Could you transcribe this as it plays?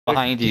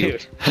behind you.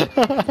 Dude.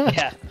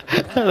 Yeah.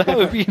 That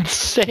would be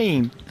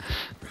insane.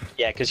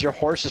 Yeah, because your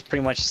horse is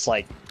pretty much just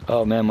like...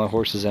 Oh man, my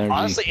horse's energy.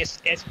 Honestly,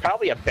 it's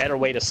probably a better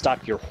way to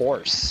stop your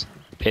horse.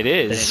 It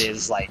is. Than it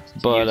is, like,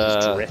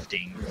 but,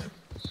 drifting.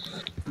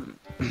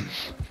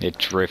 It's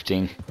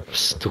drifting.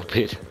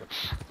 Stupid.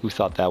 Who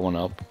thought that one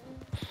up?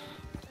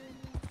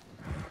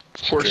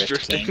 Horse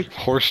drifting.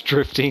 Horse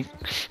drifting.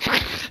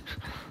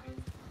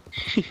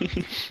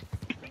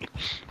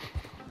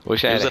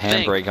 Wish I had a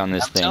handbrake on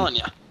this thing. I'm telling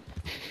you.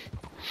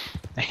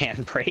 A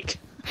handbrake.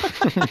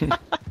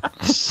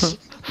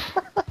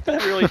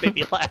 That really made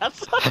me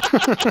laugh.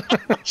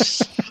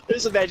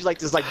 Just imagine like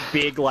this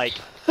big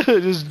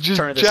just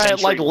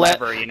giant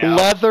lever, you know?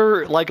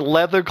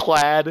 leather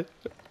clad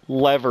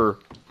lever.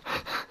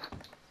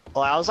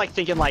 Well, I was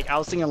thinking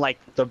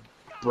the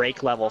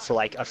brake level for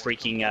like a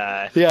freaking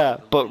yeah,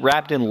 but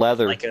wrapped in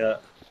leather. like a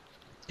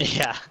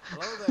yeah.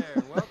 Hello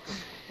there, welcome.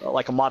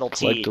 Like a Model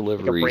T. Like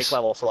deliveries. Like a brake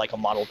level for like a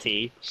Model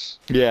T.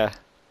 Yeah.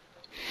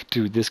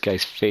 Dude, this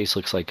guy's face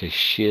looks like a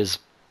shiz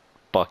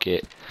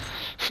bucket.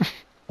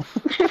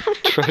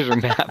 Treasure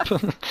map.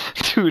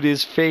 Dude,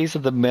 his face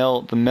of the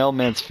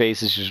mailman's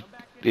face is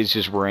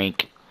just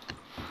rank.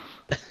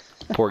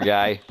 Poor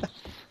guy.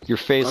 Your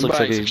face looks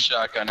like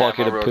a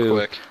bucket of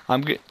poo.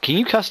 Can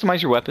you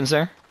customize your weapons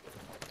there?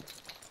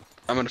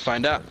 I'm gonna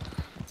find out.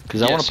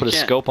 Because I want to put a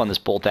scope on this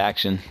bolt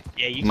action.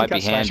 Yeah, you can might be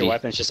customize handy. your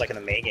weapons just like in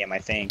the May game, I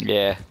think.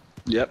 Yeah.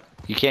 Yep.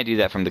 You can't do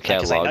that from the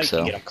Because catalog, I know you so.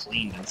 can get them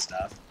cleaned and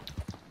stuff.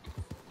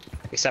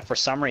 Except for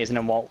some reason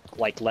it won't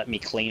let me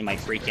clean my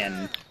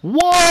freaking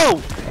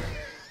Whoa!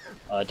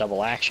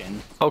 double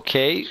action.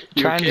 Okay,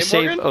 trying okay, to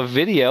save Morgan? a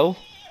video.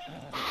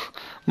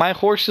 My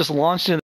horse just launched in